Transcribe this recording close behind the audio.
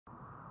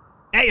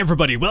Hey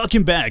everybody,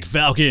 welcome back.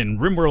 Falcon,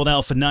 RimWorld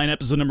Alpha 9,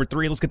 episode number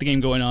 3. Let's get the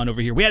game going on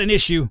over here. We had an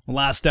issue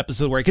last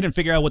episode where I couldn't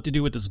figure out what to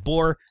do with this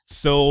boar,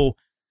 so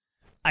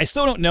I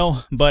still don't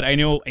know, but I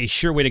know a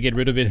sure way to get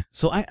rid of it.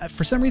 So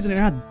for some reason,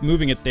 they're not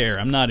moving it there.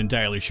 I'm not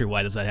entirely sure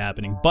why this is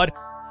happening, but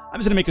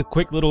I'm just gonna make a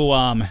quick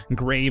little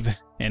grave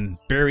and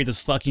bury this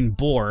fucking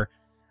boar.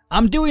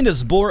 I'm doing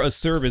this boar a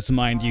service,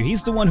 mind you.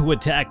 He's the one who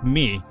attacked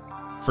me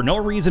for no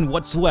reason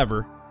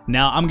whatsoever.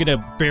 Now I'm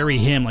gonna bury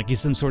him like he's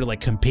some sort of like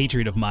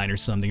compatriot of mine or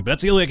something, but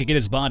that's the only way I could get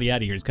his body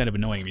out of here. It's kind of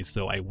annoying me,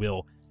 so I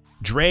will.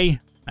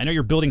 Dre, I know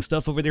you're building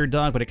stuff over there,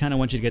 dog, but I kind of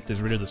want you to get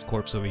rid of this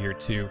corpse over here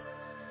too.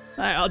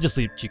 I'll just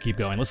let you keep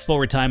going. Let's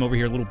forward time over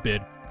here a little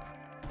bit.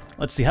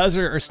 Let's see, how's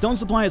our stone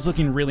supply is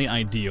looking really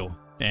ideal,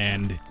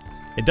 and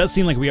it does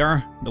seem like we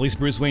are. At least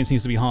Bruce Wayne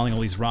seems to be hauling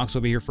all these rocks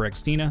over here for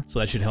Xtina, so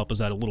that should help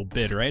us out a little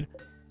bit, right?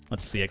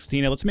 Let's see,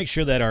 Xtina, let's make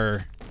sure that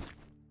our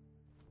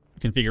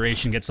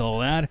configuration gets all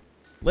that.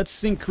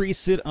 Let's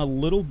increase it a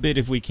little bit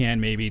if we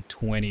can, maybe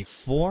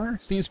 24.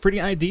 Seems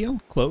pretty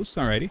ideal. Close,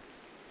 alrighty.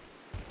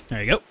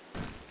 There you go.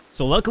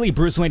 So luckily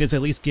Bruce Wayne is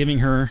at least giving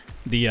her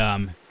the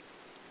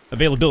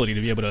availability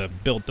to be able to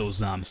build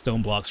those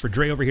stone blocks for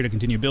Dre over here to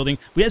continue building.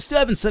 We still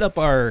haven't set up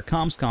our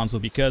comms console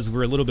because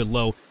we're a little bit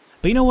low.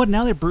 But you know what?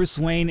 Now that Bruce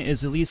Wayne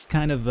is at least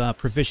kind of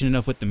proficient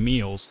enough with the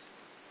meals,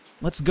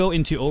 let's go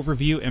into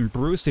overview. And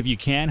Bruce, if you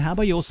can, how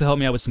about you also help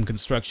me out with some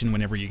construction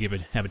whenever you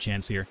have a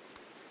chance here.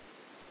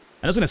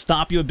 I'm just going to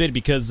stop you a bit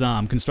because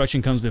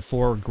construction comes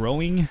before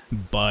growing,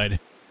 but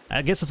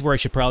I guess that's where I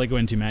should probably go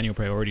into manual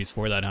priorities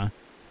for that, huh?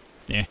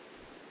 Yeah.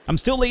 I'm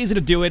still lazy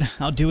to do it.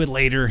 I'll do it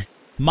later.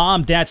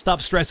 Mom, Dad,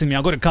 stop stressing me.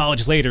 I'll go to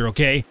college later,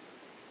 okay?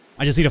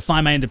 I just need to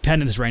find my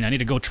independence right now. I need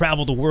to go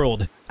travel the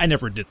world. I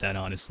never did that,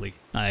 honestly.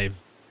 I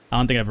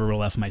don't think I've ever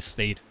left my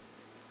state.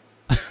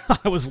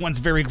 I was once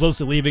very close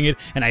to leaving it,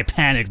 and I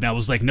panicked, and I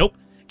was like, nope,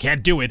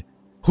 can't do it.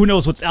 Who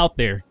knows what's out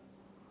there?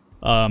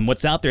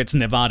 What's out there? It's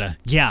Nevada.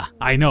 Yeah,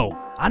 I know.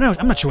 I'm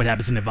not sure what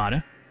happens in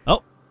Nevada.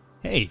 Oh,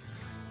 hey.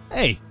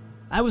 Hey,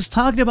 I was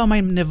talking about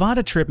my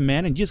Nevada trip,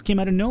 man, and you just came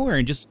out of nowhere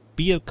and just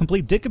be a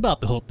complete dick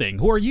about the whole thing.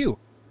 Who are you?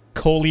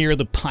 Collier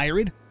the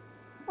pirate?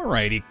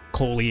 Alrighty,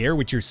 Collier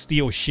with your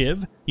steel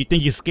shiv. You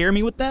think you scare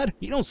me with that?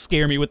 You don't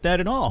scare me with that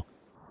at all.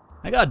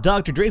 I got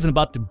Dr. Dre's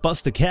about to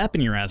bust a cap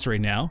in your ass right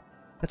now.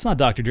 That's not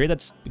Dr. Dre,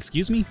 that's...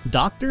 Excuse me?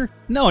 Doctor?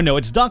 No,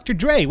 it's Dr.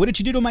 Dre. What did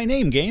you do to my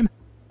name, game?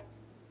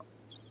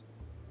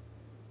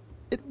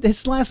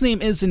 His last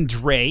name isn't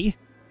Dre.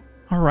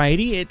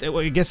 Alrighty,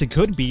 well, I guess it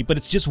could be, but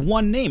it's just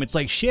one name. It's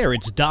like Cher,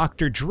 it's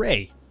Dr.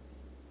 Dre.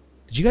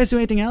 Did you guys do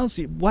anything else?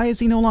 Why is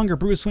he no longer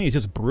Bruce Wayne? He's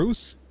just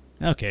Bruce?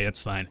 Okay,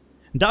 that's fine.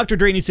 Dr.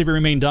 Dre needs to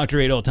remain Dr.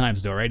 Dre at all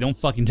times, though, right? Don't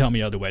fucking tell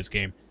me otherwise,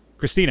 game.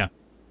 Christina,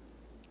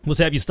 let's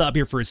have you stop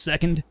here for a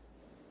second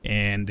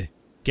and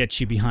get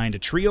you behind a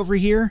tree over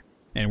here,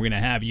 and we're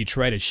going to have you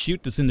try to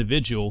shoot this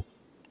individual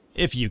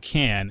if you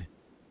can.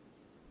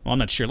 Well, I'm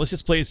not sure. Let's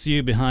just place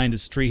you behind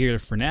this tree here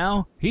for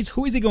now.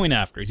 Who is he going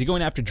after? Is he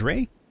going after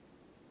Dre?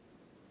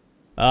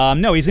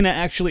 No, he's going to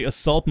actually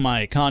assault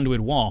my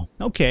conduit wall.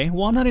 Okay,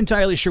 well, I'm not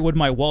entirely sure what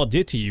my wall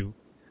did to you.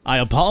 I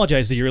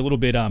apologize that you're a little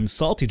bit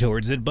salty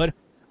towards it, but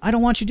I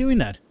don't want you doing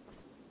that.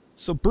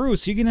 So,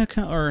 Bruce, you're going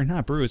to... Or,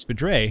 not Bruce, but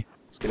Dre.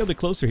 Let's get a little bit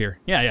closer here.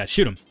 Yeah,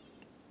 shoot him.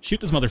 Shoot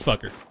this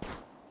motherfucker.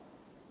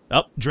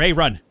 Oh, Dre,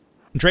 run.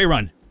 Dre,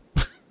 run.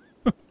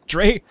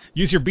 Dre,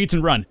 use your beats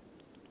and run.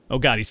 Oh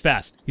god, he's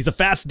fast. He's a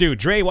fast dude.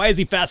 Dre, why is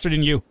he faster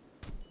than you?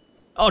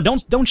 Oh,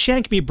 don't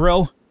shank me,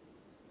 bro.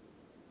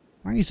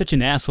 Why are you such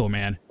an asshole,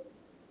 man?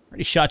 I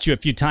already shot you a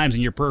few times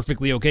and you're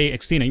perfectly okay.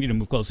 Xtina, you need to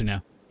move closer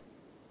now.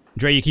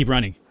 Dre, you keep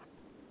running.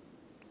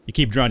 You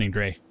keep running,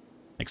 Dre.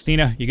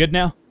 Xtina, you good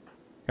now?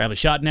 Have a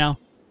shot now?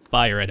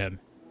 Fire at him.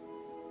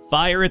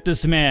 Fire at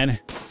this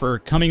man for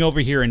coming over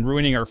here and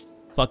ruining our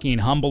fucking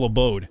humble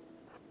abode.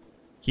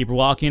 Keep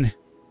walking.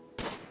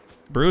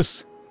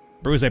 Bruce?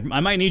 Bruce, I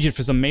might need you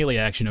for some melee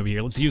action over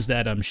here. Let's use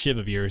that shiv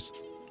of yours.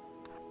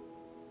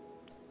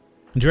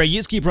 Dre, you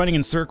just keep running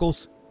in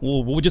circles.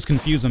 We'll just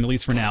confuse him, at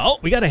least for now. Oh,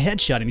 we got a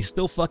headshot, and he's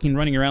still fucking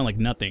running around like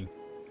nothing.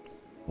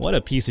 What a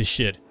piece of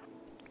shit.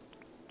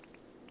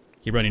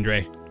 Keep running,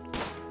 Dre.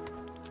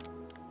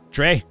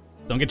 Dre,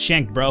 don't get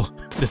shanked, bro.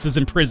 This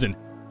isn't prison.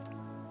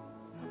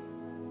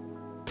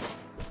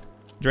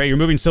 Dre, you're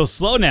moving so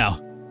slow now.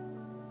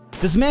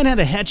 This man had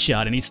a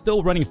headshot, and he's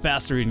still running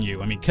faster than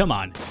you. I mean, come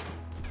on.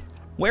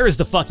 Where is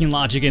the fucking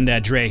logic in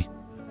that, Dre?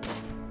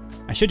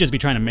 I should just be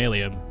trying to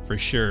melee him, for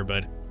sure,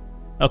 but...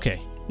 Okay,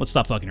 let's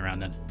stop fucking around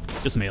then.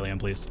 Just melee him,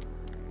 please.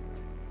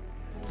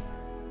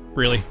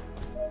 Really?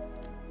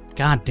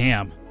 God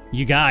damn.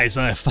 You guys,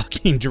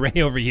 fucking Dre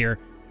over here.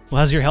 Well,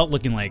 how's your health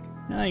looking like?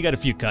 You got a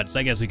few cuts.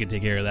 I guess we could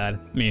take care of that.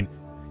 I mean,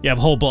 you have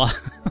whole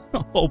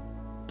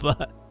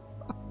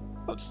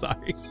I'm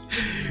sorry.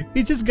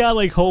 He's just got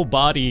like whole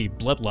body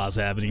blood loss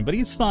happening, but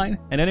he's fine.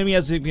 An enemy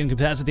has been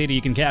incapacitated,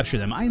 you can capture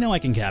them. I know I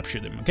can capture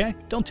them, okay?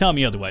 Don't tell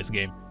me otherwise,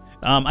 game.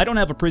 I don't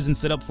have a prison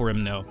set up for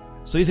him, no.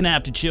 So he's gonna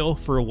have to chill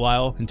for a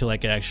while until I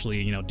can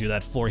actually, you know, do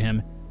that for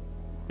him.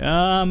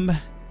 Let's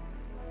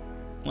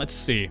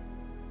see.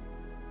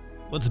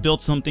 let's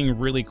build something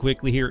really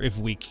quickly here if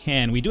we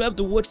can. We do have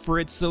the wood for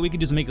it, so we could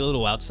just make a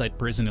little outside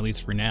prison, at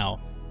least for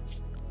now.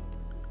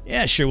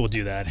 Yeah, sure, we'll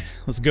do that.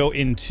 Let's go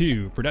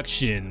into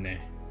production.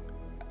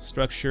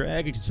 Structure,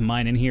 I could just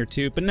mine in here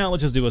too, but no,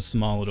 let's just do a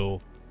small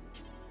little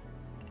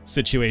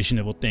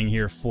situationable thing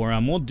here for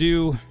we'll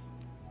do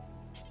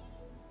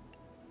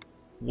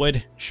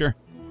wood, sure.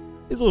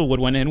 There's a little wood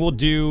one, and we'll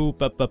do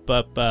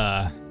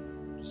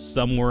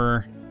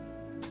somewhere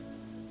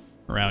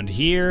around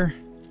here.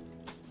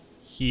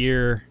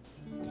 Here.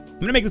 I'm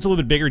gonna make this a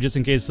little bit bigger just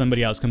in case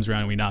somebody else comes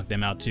around and we knock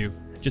them out too.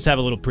 Just have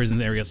a little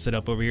prison area set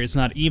up over here. It's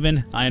not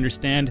even, I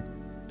understand.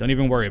 Don't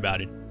even worry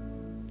about it.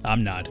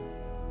 I'm not.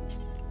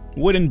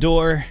 Wooden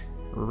door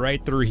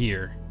right through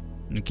here.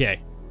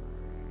 Okay.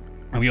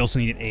 And we also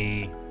needed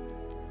a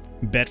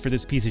bed for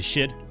this piece of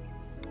shit.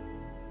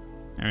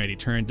 Alrighty,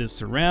 turn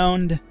this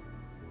around.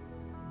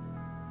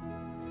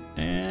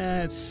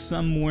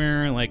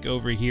 Somewhere like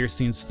over here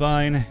seems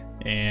fine.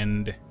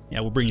 And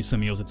yeah, we'll bring you some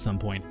meals at some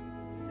point.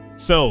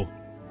 So,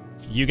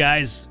 you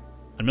guys,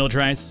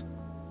 unmilitarize.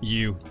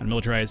 You,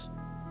 unmilitarize.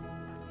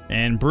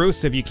 And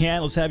Bruce, if you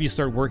can, let's have you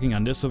start working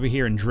on this over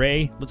here. And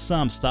Dre, let's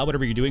stop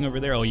whatever you're doing over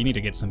there. Oh, you need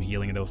to get some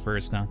healing though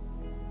first, huh?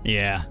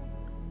 Yeah.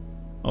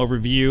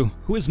 Overview.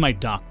 Who is my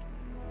doctor?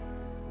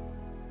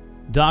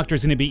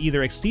 Doctor's gonna be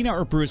either Xtina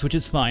or Bruce, which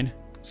is fine.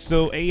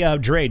 So, hey,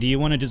 Dre, do you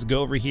want to just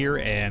go over here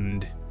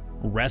and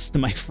rest,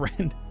 my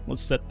friend?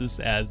 Let's set this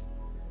as...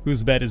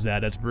 Whose bed is that?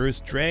 That's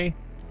Bruce. Dre?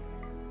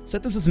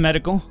 Set this as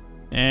medical.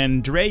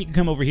 And Dre, you can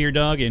come over here,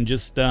 dog, and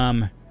just,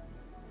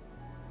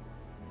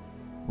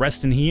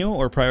 rest and heal,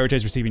 or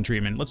prioritize receiving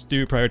treatment? Let's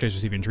do prioritize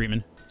receiving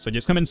treatment. So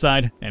just come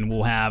inside, and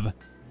we'll have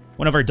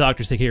one of our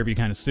doctors take care of you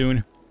kind of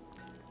soon.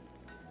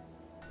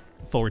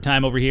 Forward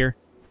time over here.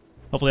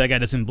 Hopefully that guy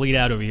doesn't bleed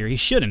out over here. He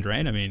shouldn't,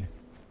 right? I mean,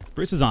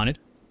 Bruce is on it.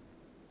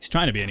 He's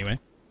trying to be anyway.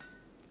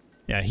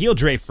 Yeah, heal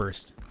Dre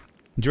first.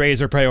 Dre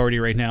is our priority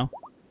right now.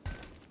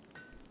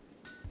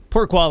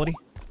 Poor quality.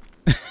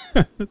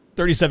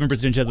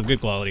 37% chance of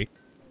good quality.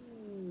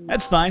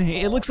 That's fine.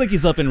 It looks like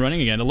he's up and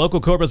running again. The local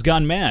Cobra's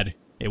gone mad.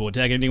 It will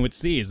attack anything with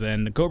C's,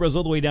 and the Cobra's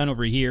all the way down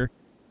over here.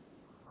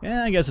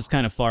 Yeah, I guess it's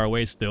kind of far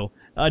away still.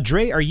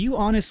 Dre, are you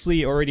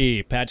honestly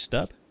already patched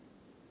up?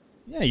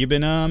 Yeah, you've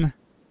been,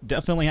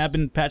 definitely have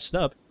been patched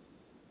up.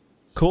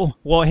 Cool.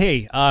 Well,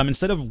 hey,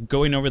 instead of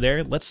going over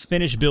there, let's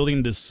finish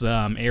building this,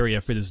 area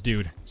for this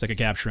dude, so I can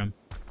capture him.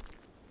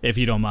 If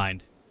you don't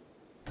mind.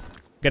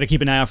 Gotta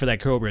keep an eye out for that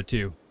Cobra,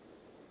 too.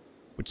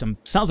 Which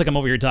sounds like I'm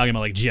over here talking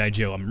about, like, G.I.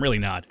 Joe. I'm really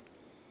not.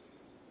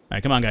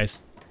 Alright, come on,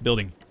 guys.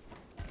 Building.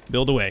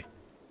 Build away.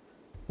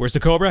 Where's the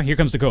Cobra? Here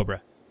comes the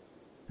Cobra.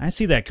 I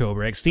see that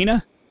Cobra.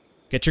 Xtina,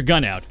 get your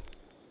gun out.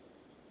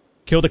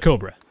 Kill the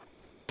Cobra.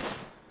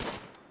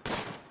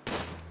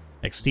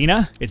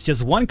 Xtina, it's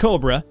just one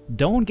Cobra.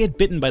 Don't get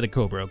bitten by the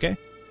Cobra, okay?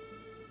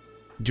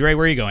 Dre,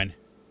 where are you going?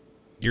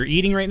 You're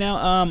eating right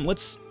now?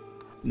 Let's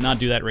not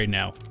do that right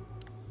now.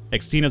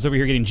 Xtina's over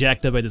here getting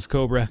jacked up by this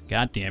Cobra.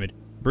 God damn it.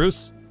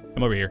 Bruce,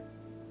 come over here.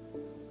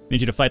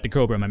 Need you to fight the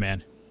Cobra, my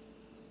man.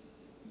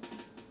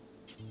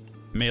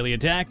 Melee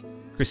attack.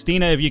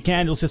 Christina, if you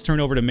can, let's just turn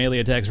over to melee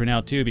attacks for now,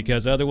 too,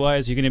 because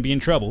otherwise you're going to be in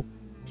trouble.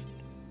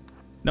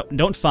 No,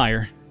 don't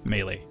fire.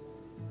 Melee.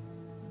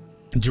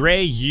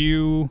 Dre,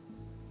 you...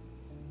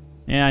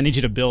 Yeah, I need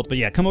you to build, but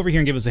yeah, come over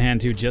here and give us a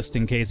hand, too, just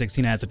in case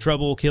Xtina has a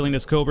trouble killing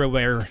this Cobra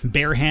with her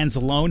bare hands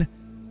alone.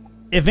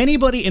 If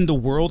anybody in the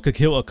world could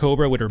kill a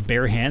Cobra with her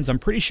bare hands, I'm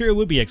pretty sure it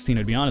would be Xtina,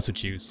 to be honest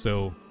with you,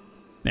 so...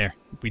 There,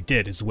 we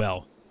did as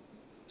well.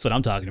 That's what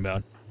I'm talking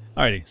about.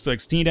 Alrighty, so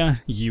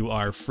Xtina, you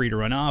are free to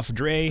run off.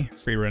 Dre,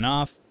 free to run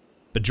off.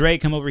 But Dre,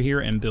 come over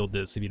here and build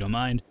this, if you don't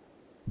mind.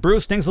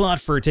 Bruce, thanks a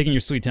lot for taking your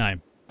sweet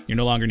time. You're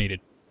no longer needed.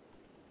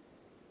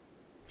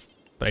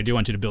 But I do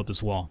want you to build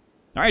this wall.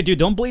 Alright, dude,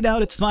 don't bleed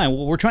out, it's fine.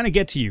 We're trying to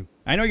get to you.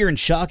 I know you're in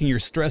shock and you're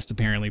stressed,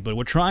 apparently, but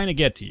we're trying to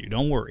get to you.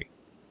 Don't worry.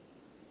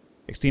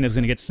 Xtina's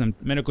gonna get some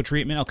medical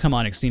treatment. Oh, come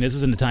on, Xtina, this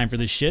isn't the time for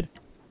this shit.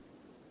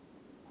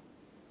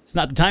 It's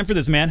not the time for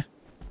this, man.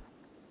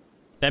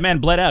 That man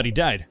bled out, he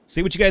died.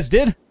 See what you guys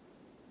did?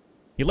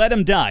 You let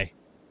him die.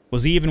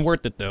 Was he even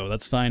worth it, though?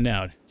 Let's find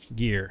out.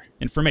 Gear.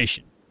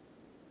 Information.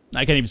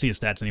 I can't even see his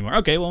stats anymore.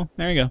 Okay, well,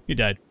 there you go. You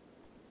died.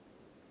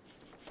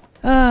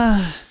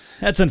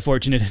 That's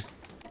unfortunate.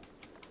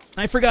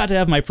 I forgot to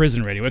have my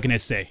prison ready. What can I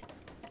say?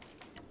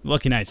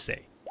 What can I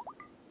say?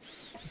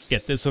 Let's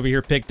get this over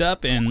here picked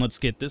up, and let's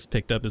get this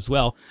picked up as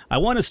well. I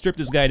want to strip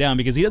this guy down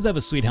because he does have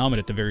a sweet helmet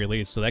at the very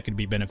least, so that could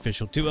be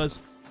beneficial to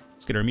us.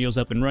 Let's get our meals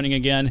up and running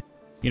again.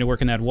 You know,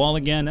 work on that wall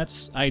again.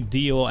 That's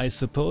ideal, I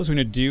suppose. We're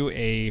going to do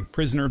a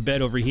prisoner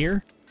bed over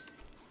here.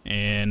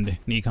 And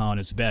Nika on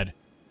his bed.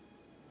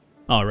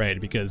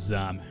 Alright, because,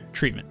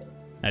 treatment.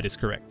 That is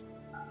correct.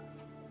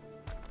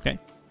 Okay.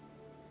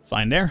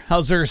 Fine there.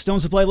 How's our stone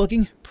supply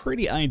looking?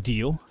 Pretty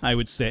ideal, I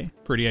would say.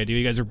 Pretty ideal.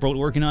 You guys are both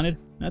working on it?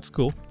 That's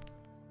cool.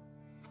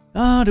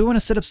 Do we want to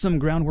set up some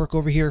groundwork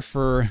over here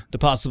for the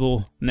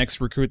possible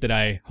next recruit that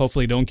I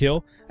hopefully don't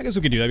kill? I guess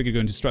we could do that. We could go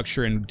into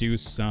structure and do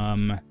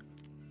some...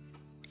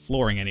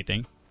 flooring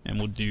anything, and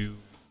we'll do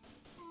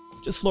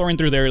Just flooring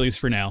through there, at least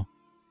for now.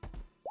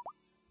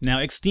 Now,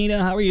 Xtina,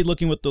 how are you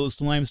looking with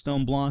those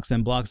limestone blocks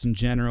and blocks in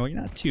general? You're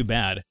not too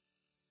bad.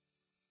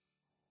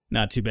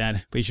 Not too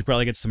bad, but you should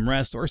probably get some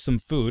rest or some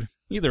food.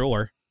 Either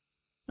or.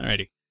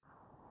 Alrighty.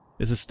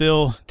 This is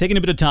still taking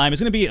a bit of time.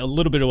 It's going to be a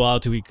little bit of a while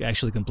till we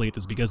actually complete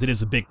this because it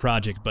is a big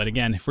project. But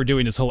again, if we're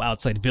doing this whole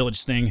outside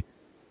village thing,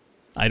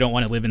 I don't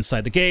want to live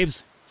inside the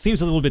caves.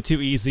 Seems a little bit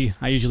too easy.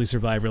 I usually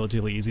survive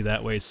relatively easy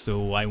that way,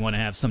 so I want to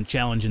have some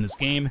challenge in this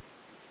game.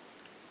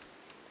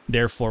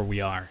 Therefore,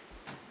 we are.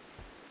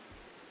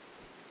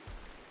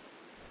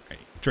 Right.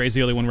 Dre's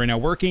the only one right now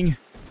working.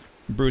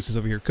 Bruce is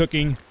over here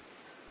cooking.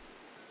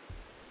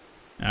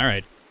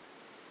 Alright.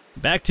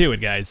 Back to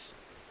it, guys.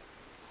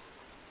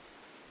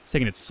 It's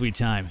taking its sweet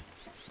time.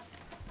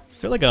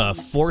 Is there like a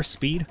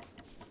 4-speed?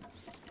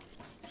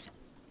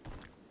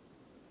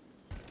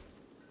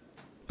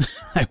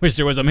 I wish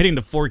there was. I'm hitting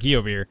the 4 key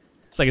over here.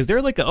 It's like, is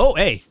there like a... Oh,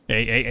 hey.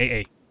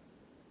 Hey.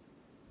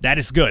 That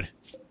is good.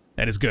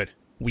 That is good.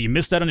 We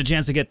missed out on a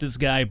chance to get this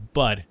guy,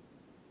 but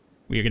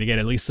we are going to get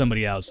at least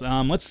somebody else.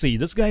 Let's see.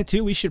 This guy,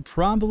 too, we should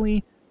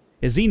probably...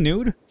 Is he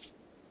nude?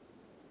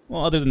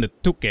 Well, other than the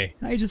tuque.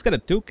 I just got a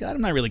tuque. I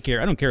don't really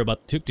care. I don't care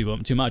about the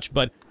tuque too much,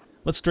 but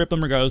let's strip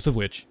him regardless of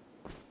which.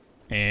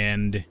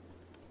 And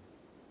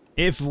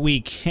if we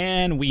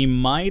can, we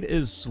might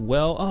as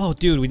well... Oh,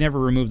 dude, we never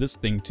removed this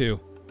thing, too.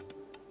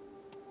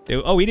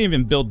 Oh, we didn't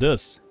even build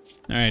this.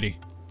 Alrighty.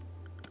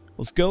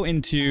 Let's go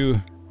into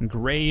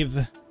grave.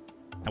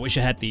 I wish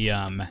I had the,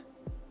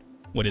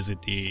 what is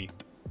it? The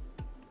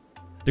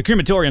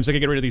crematorium, so I could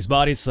get rid of these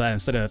bodies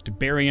instead of have to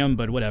bury them,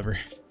 but whatever.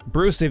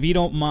 Bruce, if you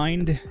don't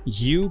mind,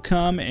 you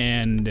come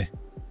and...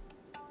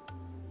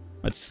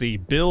 Let's see,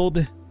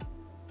 build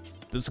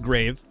this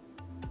grave.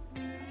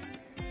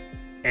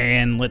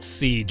 And let's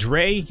see,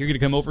 Dre, you're gonna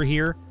come over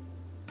here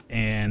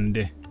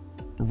and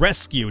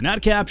rescue.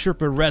 Not capture,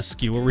 but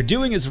rescue. What we're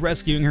doing is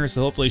rescuing her,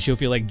 so hopefully she'll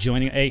feel like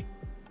joining. Hey,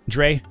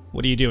 Dre,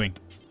 what are you doing?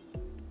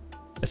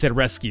 I said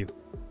rescue.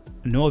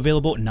 No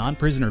available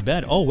non-prisoner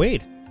bed. Oh,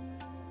 wait.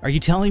 Are you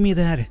telling me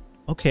that...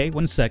 Okay,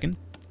 1 second.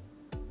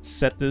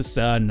 Set this,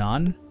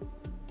 non...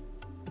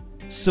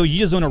 So you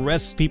just don't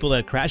arrest people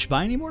that crash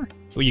by anymore?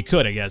 Well, you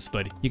could, I guess,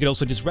 but you could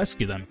also just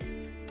rescue them.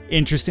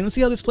 Interesting. Let's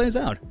see how this plays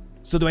out.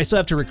 So do I still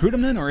have to recruit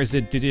them then, or is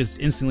it to just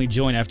instantly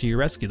join after you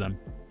rescue them?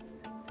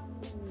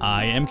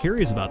 I am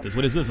curious about this.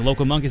 What is this? A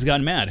local monkey's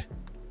gotten mad.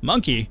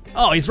 Monkey?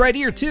 Oh, he's right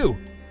here, too!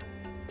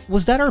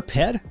 Was that our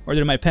pet? Or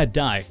did my pet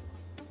die?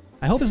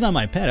 I hope it's not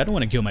my pet. I don't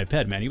want to kill my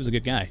pet, man. He was a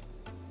good guy.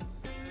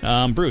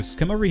 Bruce,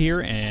 come over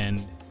here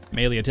and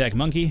melee attack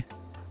monkey.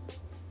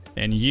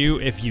 And you,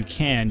 if you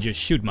can, just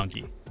shoot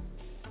monkey.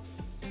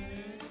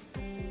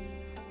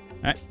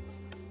 Alright.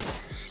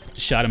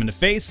 Just shot him in the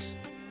face.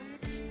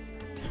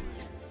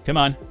 Come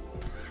on.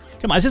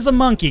 Come on, it's just a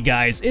monkey,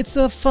 guys. It's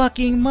a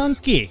fucking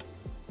monkey.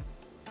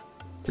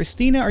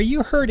 Christina, are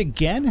you hurt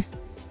again?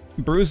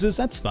 Bruises?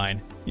 That's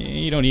fine.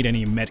 You don't need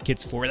any med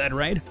kits for that,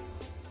 right?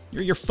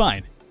 You're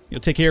fine. You'll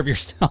take care of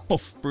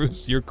yourself,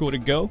 Bruce. You're cool to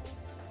go.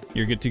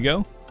 You're good to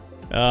go.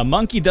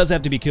 Monkey does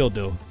have to be killed,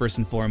 though, first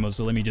and foremost,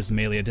 so let me just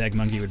melee attack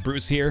monkey with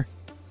Bruce here.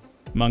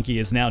 Monkey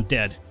is now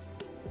dead.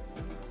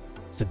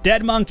 It's a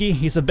dead monkey.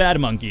 He's a bad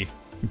monkey.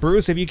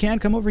 Bruce, if you can,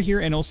 come over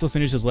here and also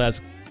finish this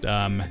last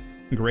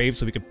grave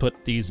so we can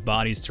put these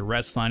bodies to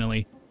rest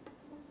finally.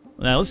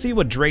 Now, let's see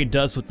what Dre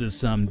does with this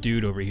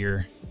dude over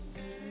here.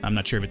 I'm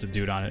not sure if it's a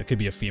dude on it. It could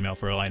be a female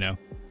for all I know.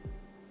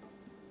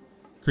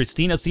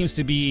 Christina seems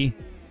to be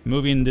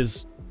moving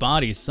this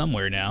body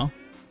somewhere now.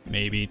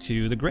 Maybe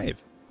to the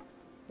grave.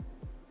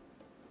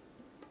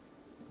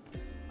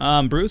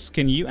 Bruce,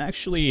 can you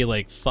actually,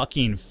 like,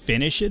 fucking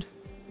finish it?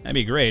 That'd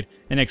be great.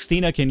 And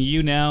Xtina, can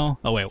you now...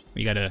 Oh, wait.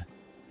 We gotta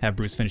have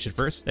Bruce finish it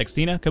first.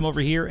 Xtina, come over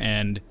here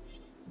and...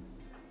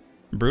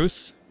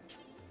 Bruce?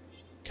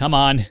 Come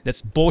on.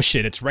 That's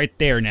bullshit. It's right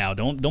there now.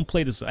 Don't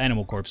play this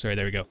animal corpse. Alright,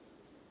 there we go.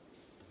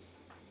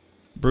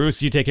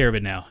 Bruce, you take care of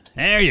it now.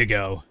 There you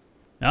go.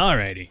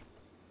 Alrighty.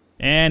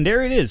 And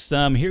there it is.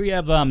 Here we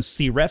have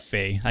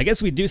Sirefe. I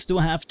guess we do still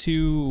have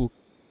to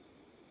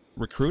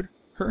recruit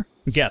her?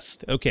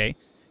 Guest. Okay.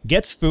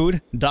 Gets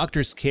food.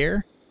 Doctor's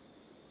care.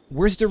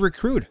 Where's the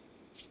recruit?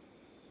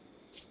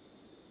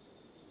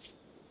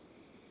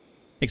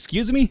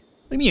 Excuse me?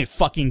 What do you mean a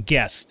fucking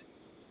guest?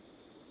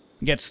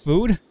 Gets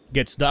food.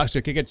 Gets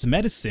doctor care. Gets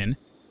medicine.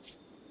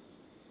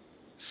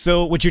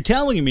 So what you're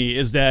telling me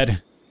is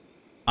that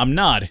I'm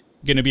not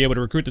going to be able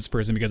to recruit this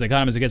person because I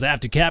got him as a guest. I have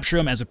to capture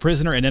him as a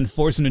prisoner and then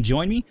force him to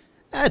join me?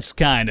 That's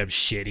kind of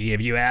shitty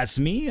if you ask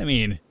me. I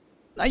mean,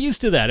 not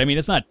used to that. I mean,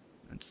 it's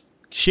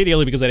shitty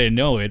only because I didn't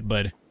know it,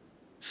 but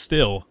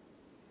still.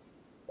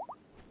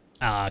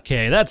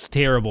 Okay, that's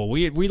terrible.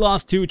 We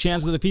lost 2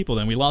 chances of the people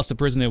then. We lost the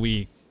person that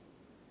we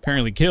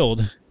apparently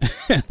killed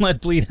and let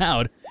bleed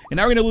out. And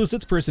now we're going to lose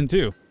this person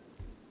too.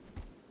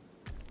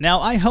 Now,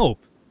 I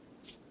hope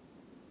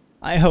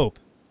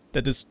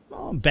that this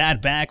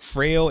bad back,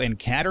 frail, and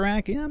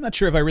cataract, yeah, I'm not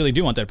sure if I really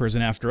do want that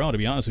person after all, to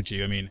be honest with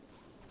you. I mean,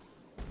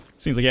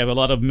 seems like you have a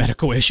lot of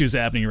medical issues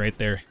happening right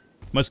there.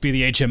 Must be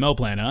the HMO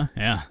plan, huh?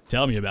 Yeah,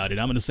 tell me about it.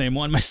 I'm in the same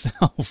one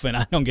myself, and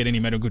I don't get any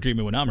medical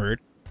treatment when I'm hurt.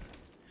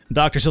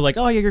 Doctors are like,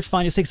 oh yeah, you're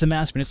fine, just take some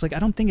aspirin. It's like, I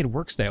don't think it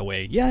works that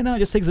way. Yeah, no,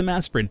 just take some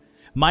aspirin.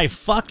 My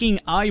fucking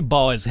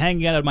eyeball is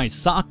hanging out of my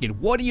socket.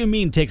 What do you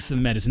mean take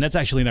some medicine? That's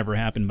actually never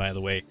happened, by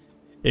the way.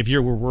 If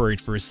you were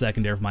worried for a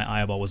second there if my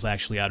eyeball was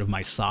actually out of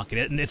my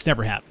socket. It's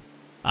never happened.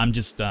 I'm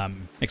just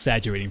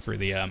exaggerating for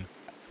the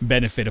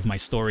benefit of my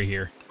story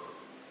here.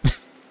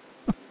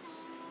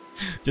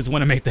 Just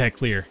want to make that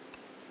clear.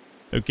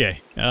 Okay,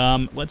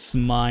 let's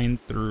mine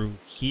through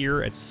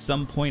here at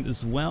some point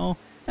as well.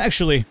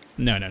 Actually,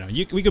 no.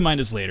 We can mine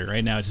this later.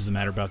 Right now, it's just a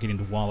matter about getting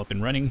the wall up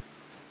and running.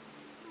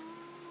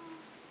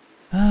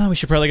 We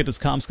should probably get this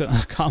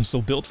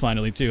console built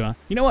finally, too, huh?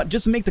 You know what?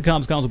 Just make the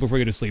console before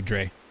you go to sleep,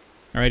 Dre.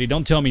 Alrighty,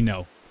 don't tell me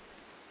no.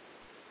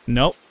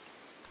 Nope.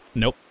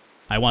 Nope.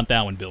 I want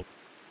that one built.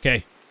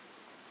 Okay.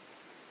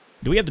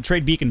 Do we have the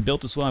trade beacon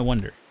built as well? I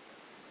wonder.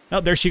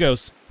 Oh, there she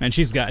goes. And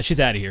she's out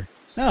of here.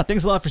 Oh,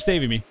 thanks a lot for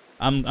saving me.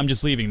 I'm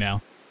just leaving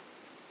now.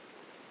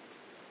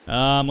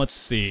 Let's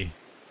see.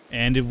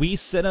 And did we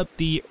set up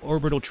the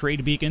orbital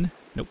trade beacon?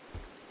 Nope.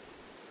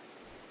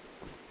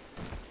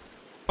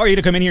 Or are you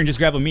to come in here and just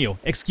grab a meal?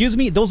 Excuse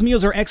me? Those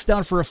meals are X'd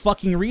out for a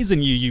fucking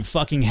reason, you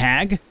fucking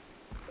hag.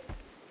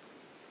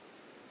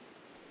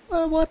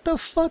 What the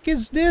fuck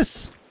is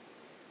this?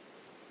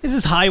 This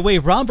is highway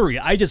robbery.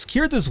 I just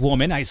cured this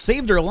woman. I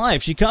saved her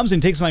life. She comes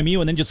and takes my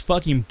meal and then just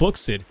fucking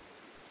books it.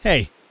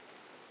 Hey.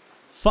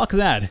 Fuck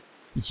that.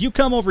 You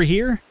come over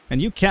here,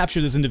 and you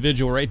capture this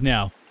individual right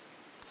now.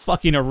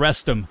 Fucking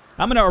arrest him.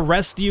 I'm gonna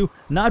arrest you,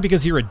 not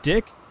because you're a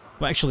dick.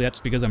 Well, actually, that's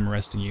because I'm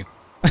arresting you.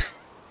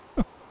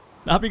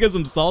 Not because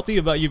I'm salty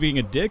about you being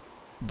a dick,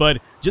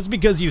 but just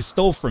because you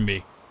stole from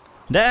me.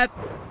 That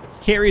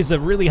carries a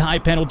really high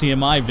penalty in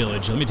my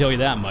village, let me tell you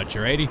that much,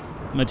 alrighty?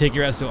 I'm gonna take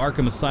your ass to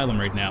Arkham Asylum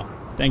right now.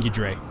 Thank you,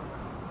 Dre.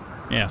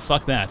 Yeah,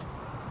 fuck that.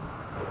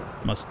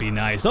 Must be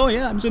nice. Oh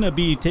yeah, I'm just gonna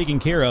be taken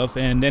care of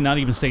and then not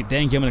even say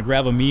thank you. I'm gonna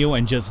grab a meal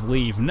and just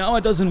leave. No,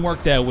 it doesn't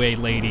work that way,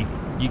 lady.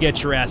 You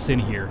get your ass in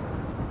here.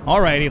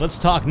 Alrighty, let's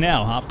talk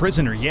now, huh?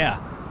 Prisoner, yeah.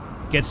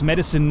 Gets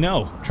medicine,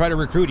 no. Try to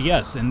recruit,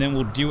 yes. And then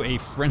we'll do a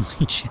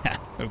friendly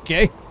chat,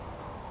 okay?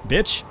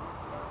 Bitch.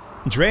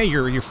 Dre,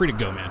 you're free to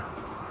go, man.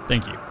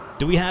 Thank you.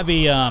 Do we have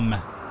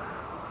a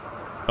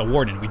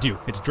warden? We do.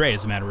 It's Dre,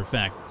 as a matter of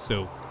fact.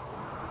 So,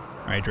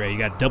 alright, Dre, you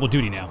got double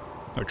duty now.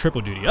 Or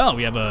triple duty. Oh,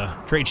 we have a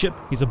trade ship.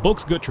 He's a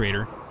books good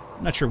trader.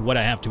 I'm not sure what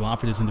I have to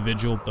offer this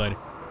individual, but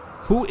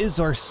who is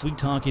our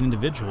sweet-talking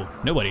individual?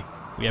 Nobody.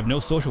 We have no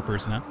social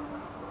person, huh?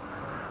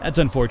 That's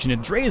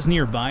unfortunate. Dre is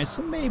nearby,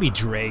 so maybe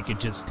Dre could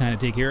just kind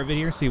of take care of it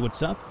here, see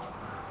what's up.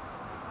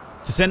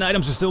 To send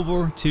items for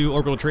silver to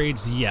orbital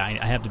trades, yeah,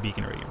 I have the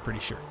beacon already, I'm pretty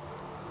sure.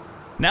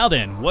 Now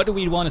then, what do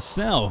we want to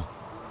sell?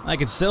 I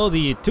could sell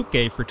the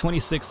Tuque for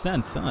 26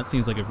 cents. Oh, that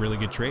seems like a really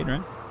good trade,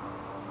 right?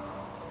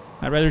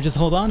 I'd rather just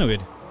hold on to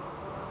it.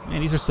 Man,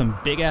 these are some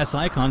big-ass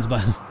icons, by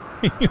the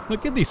way.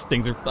 Look at these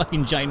things, they're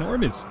fucking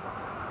ginormous.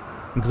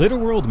 Glitter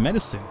World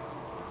Medicine.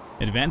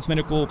 Advanced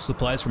medical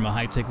supplies from a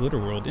high-tech Glitter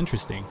World.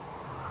 Interesting.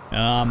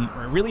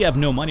 I really have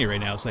no money right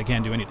now, so I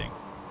can't do anything.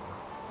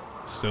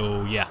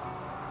 So, yeah.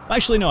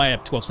 Actually, no, I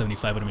have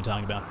 $12.75. What am I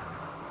talking about?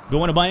 Don't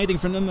want to buy anything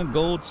from them.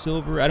 Gold,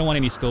 silver. I don't want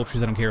any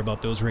sculptures. I don't care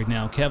about those right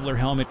now. Kevlar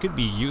helmet could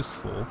be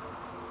useful.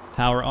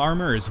 Power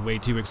armor is way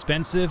too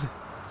expensive.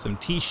 Some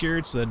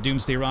t-shirts, a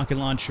Doomsday rocket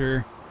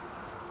launcher.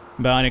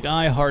 Bionic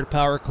Eye, Hard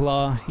Power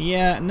Claw.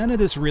 Yeah, none of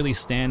this really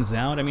stands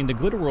out. I mean, the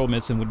Glitter World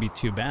Medicine would be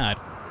too bad.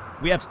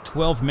 We have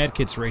 12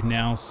 medkits right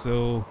now,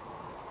 so...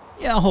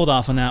 yeah, I'll hold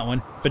off on that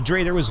one. But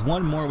Dre, there was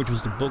one more, which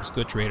was the Books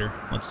Good Trader.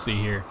 Let's see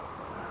here.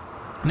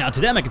 Now, to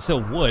them, I can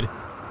sell wood.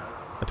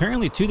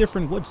 Apparently, 2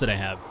 different woods that I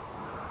have.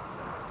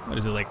 What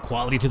is it, like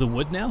quality to the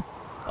wood now?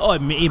 Oh,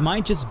 it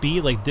might just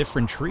be, like,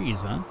 different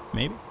trees, huh?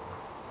 Maybe?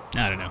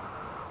 I don't know.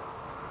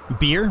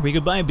 Beer? We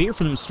could buy a beer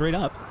from them straight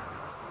up.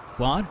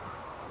 Claude?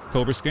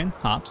 Cobra Skin?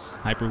 Hops?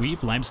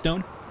 Hyperweave?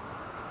 Limestone?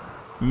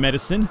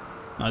 Medicine?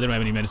 Oh, they don't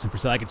have any medicine for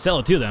sale. I could sell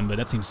it to them, but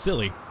that seems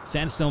silly.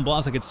 Sandstone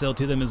blocks I could sell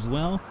to them as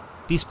well.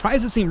 These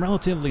prices seem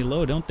relatively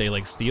low, don't they?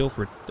 Like steel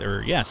for...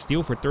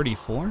 steel for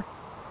 34?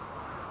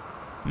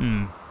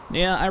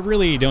 Yeah, I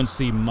really don't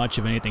see much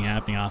of anything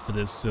happening off of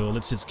this, so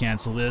let's just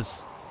cancel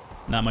this.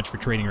 Not much for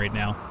trading right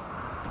now.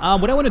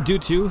 What I want to do,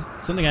 too,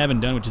 something I haven't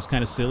done, which is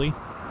kind of silly,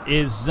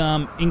 is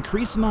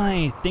increase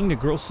my thing to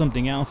grow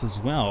something else as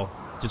well,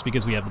 just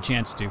because we have the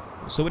chance to.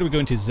 So what do we go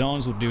into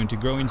zones? We'll do into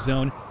growing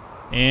zone.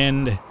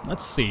 And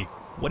let's see.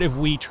 What if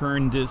we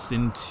turn this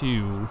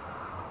into...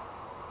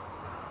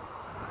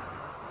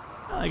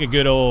 like a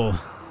good old...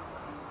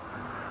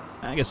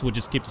 I guess we'll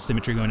just keep the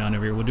symmetry going on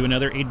over here. We'll do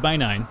another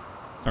 8x9.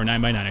 Or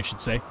 9x9, I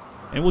should say.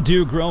 And we'll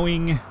do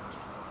growing...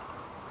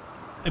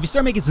 if you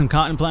start making some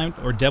cotton plant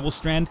or devil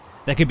strand,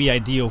 that could be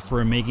ideal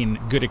for making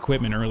good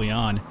equipment early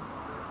on.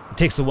 It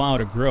takes a while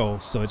to grow,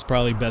 so it's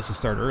probably best to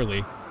start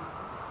early.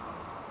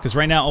 Because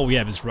right now, all we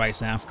have is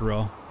rice after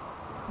all.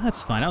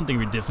 That's fine. I don't think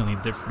we're definitely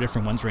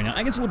different ones right now.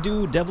 I guess we'll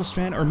do devil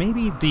strand, or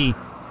maybe the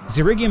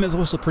Zerigium is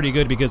also pretty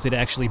good because it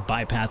actually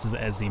bypasses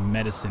as a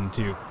medicine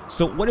too.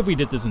 So what if we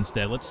did this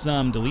instead? Let's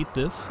delete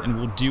this and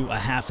we'll do a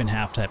half and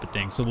half type of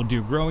thing. So we'll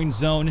do growing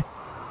zone.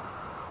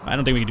 I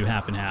don't think we can do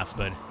half and half,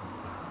 but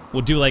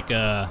we'll do like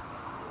a...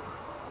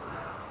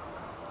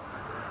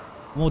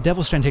 Well,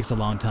 Devil Strand takes a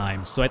long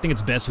time, so I think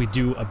it's best we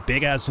do a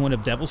big-ass one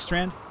of Devil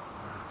Strand.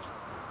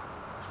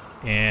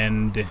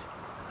 And...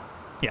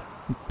 yeah,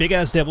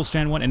 big-ass Devil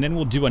Strand one, and then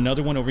we'll do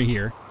another one over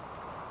here,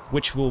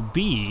 which will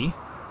be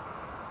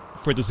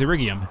for the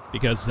Zerigium,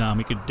 because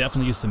we could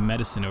definitely use some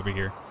medicine over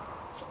here.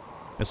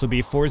 This will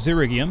be for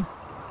Zerigium.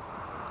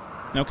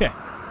 Okay,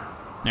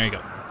 there you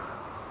go.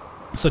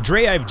 So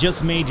Dre, I've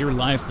just made your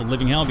life a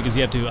living hell because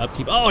you have to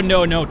upkeep... Oh,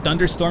 no, no,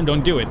 Thunderstorm,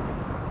 don't do it.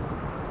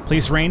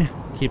 Please, Rain,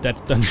 keep that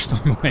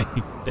Thunderstorm away.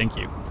 Thank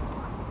you.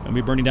 Don't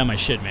be burning down my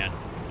shit, man.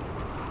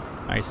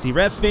 Alright, see,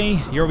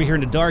 Refe, you're over here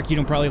in the dark. You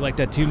don't probably like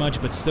that too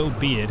much, but so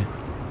be it.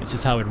 It's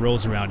just how it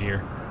rolls around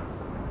here.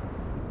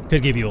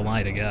 Could give you a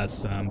light, I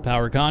guess.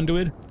 Power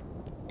conduit.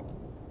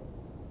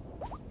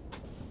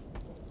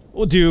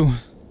 We'll do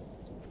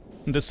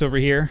this over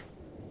here.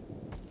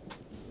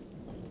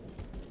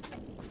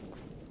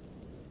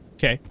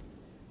 Okay.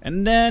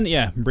 And then,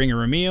 yeah, bring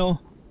her a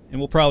meal. And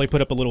we'll probably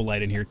put up a little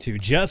light in here too,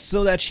 just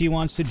so that she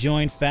wants to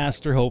join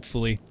faster,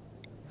 hopefully.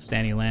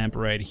 Standing lamp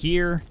right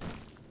here.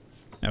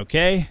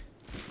 Okay.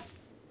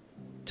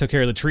 Took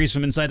care of the trees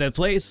from inside that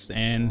place,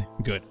 and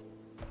good.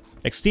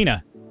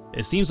 Xtina,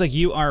 it seems like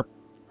you are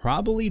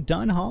probably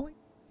done hauling?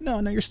 No,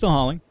 you're still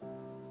hauling.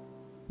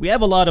 We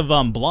have a lot of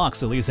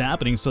blocks at least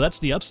happening, so that's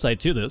the upside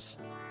to this.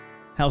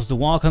 How's the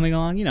wall coming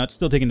along? You know, it's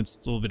still taking a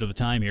little bit of a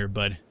time here,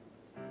 but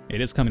it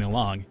is coming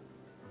along.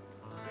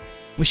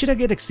 We should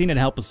get Xtina to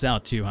help us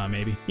out too, huh,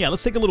 maybe? Yeah,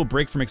 let's take a little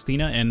break from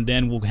Xtina, and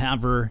then we'll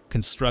have her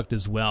construct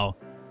as well.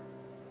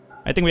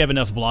 I think we have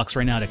enough blocks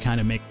right now to kind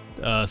of make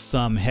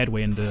some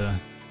headway in the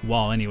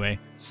wall anyway.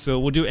 So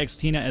we'll do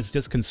Xtina as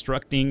just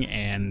constructing,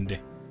 and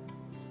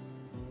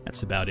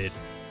that's about it.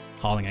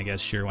 Hauling, I guess,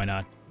 sure, why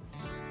not?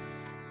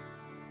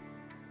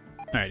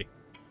 Alrighty.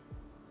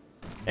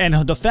 And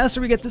the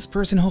faster we get this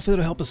person, hopefully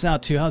it'll help us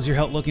out too. How's your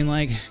health looking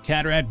like?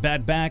 Cataract,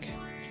 bad back.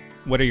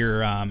 What are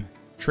your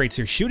traits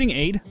here? Shooting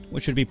 8,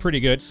 which would be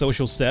pretty good.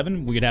 Social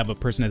 7, we could have a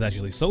person that's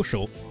actually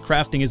social.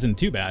 Crafting isn't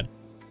too bad.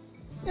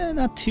 Yeah,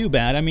 not too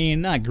bad. I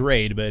mean, not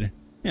great, but, you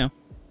know.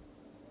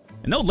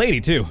 An old lady,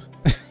 too.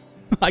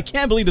 I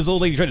can't believe this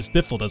old lady tried to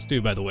stiffle us,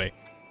 too, by the way.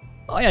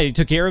 Oh, yeah, you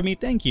took care of me?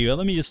 Thank you.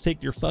 Let me just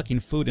take your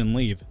fucking food and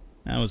leave.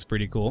 That was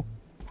pretty cool.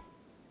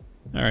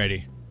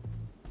 Alrighty.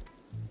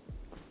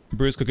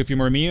 Bruce, cook a few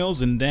more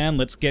meals, and then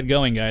let's get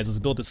going, guys. Let's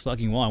build this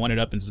fucking wall. I want it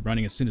up and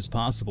running as soon as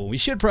possible. We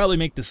should probably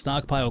make the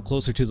stockpile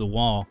closer to the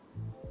wall.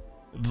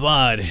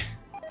 But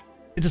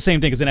it's the same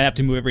thing, because then I have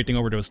to move everything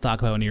over to a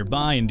stockpile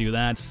nearby and do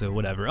that, so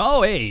whatever.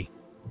 Oh, hey!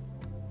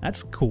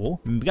 That's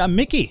cool. We got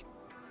Mickey!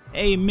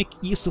 Hey, Mickey,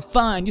 you so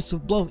fine. You so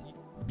blow.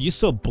 You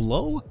so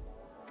blow?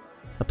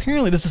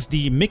 Apparently this is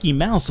the Mickey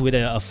Mouse with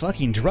a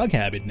fucking drug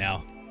habit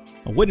now.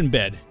 A wooden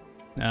bed.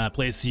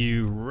 Place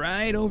you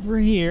right over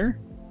here.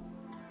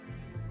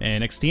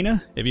 And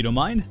Xtina, if you don't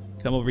mind,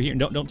 come over here.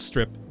 Don't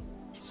strip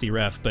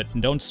C-Ref, but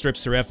don't strip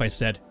C-Ref, I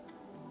said.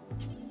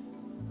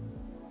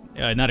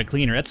 Not a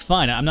cleaner. That's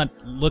fine. I'm not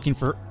looking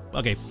for...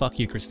 Okay, fuck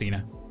you,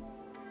 Christina.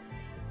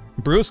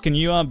 Bruce, can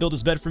you build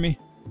this bed for me?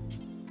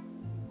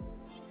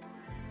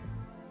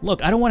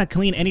 Look, I don't want to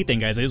clean anything,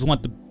 guys. I just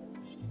want the...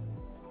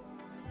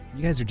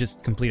 You guys are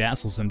just complete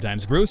assholes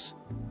sometimes. Bruce?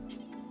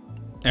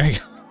 There you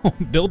go.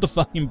 Build the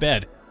fucking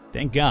bed.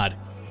 Thank God.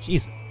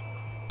 Jesus.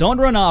 Don't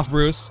run off,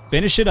 Bruce.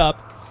 Finish it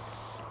up.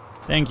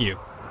 Thank you.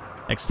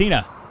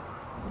 Xtina,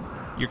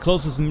 you're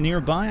closest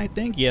nearby, I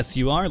think? Yes,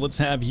 you are. Let's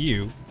have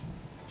you.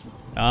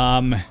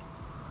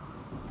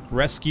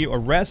 Rescue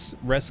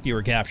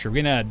or capture.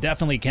 We're gonna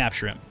definitely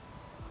capture him.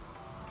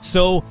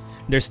 So,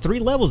 there's 3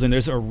 levels, and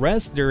there's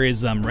arrest, there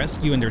is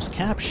rescue, and there's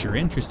capture.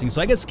 Interesting.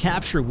 So I guess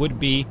capture would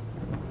be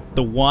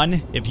the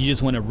one if you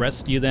just want to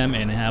rescue them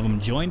and have them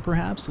join,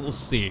 perhaps? We'll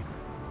see.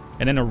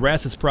 And then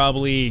arrest is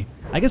probably...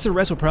 I guess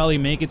arrest will probably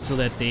make it so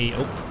that they...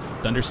 Oh,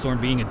 Thunderstorm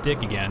being a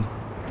dick again.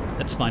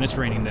 That's fine, it's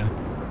raining though.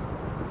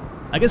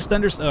 I guess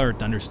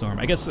Thunderstorm.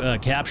 I guess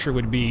capture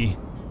would be...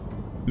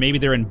 Maybe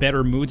they're in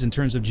better moods in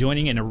terms of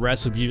joining, and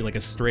arrest would be like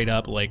a straight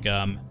up, like,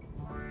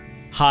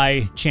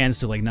 high chance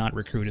to, like, not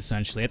recruit,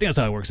 essentially. I think that's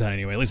how it works out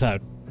anyway. At least how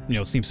it, you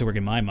know, seems to work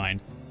in my mind.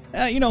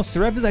 You know,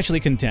 C-Ref is actually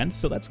content,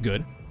 so that's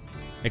good.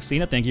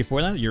 Xtina, thank you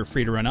for that. You're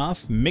free to run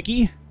off.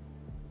 Mickey?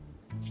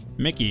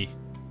 Mickey.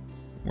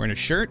 Wearing a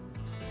shirt.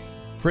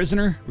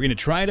 Prisoner. We're going to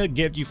try to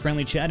give you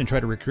friendly chat and try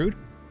to recruit.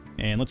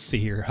 And let's see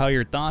here. How are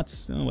your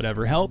thoughts?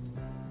 Whatever. Health.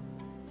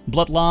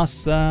 Blood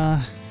loss.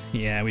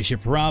 Yeah, we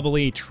should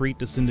probably treat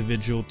this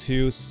individual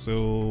too,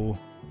 so...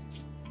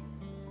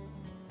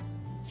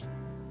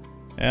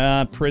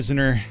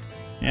 prisoner.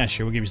 Yeah,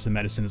 sure, we'll give you some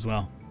medicine as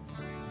well.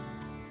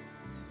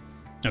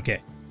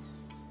 Okay.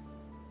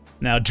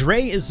 Now,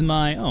 Dre is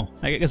my... Oh,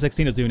 I guess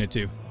Xtina's doing it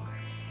too.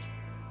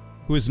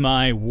 Who is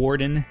my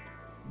warden?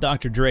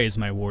 Dr. Dre is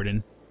my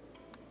warden.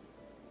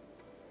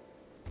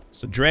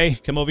 So Dre,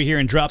 come over here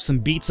and drop some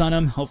beats on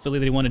them. Hopefully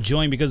they want to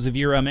join because of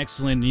your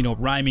excellent,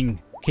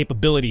 rhyming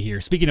capability here.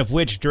 Speaking of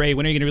which, Dre,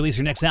 when are you going to release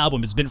your next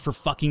album? It's been for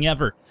fucking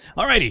ever.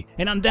 Alrighty,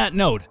 and on that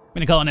note, I'm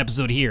going to call an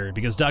episode here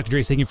because Dr.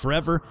 Dre's taking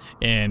forever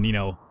and,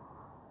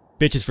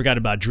 bitches forgot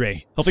about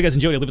Dre. Hopefully you guys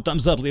enjoyed it. Leave a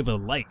thumbs up, leave a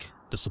like.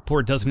 The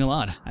support does me a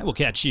lot. I will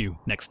catch you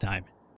next time.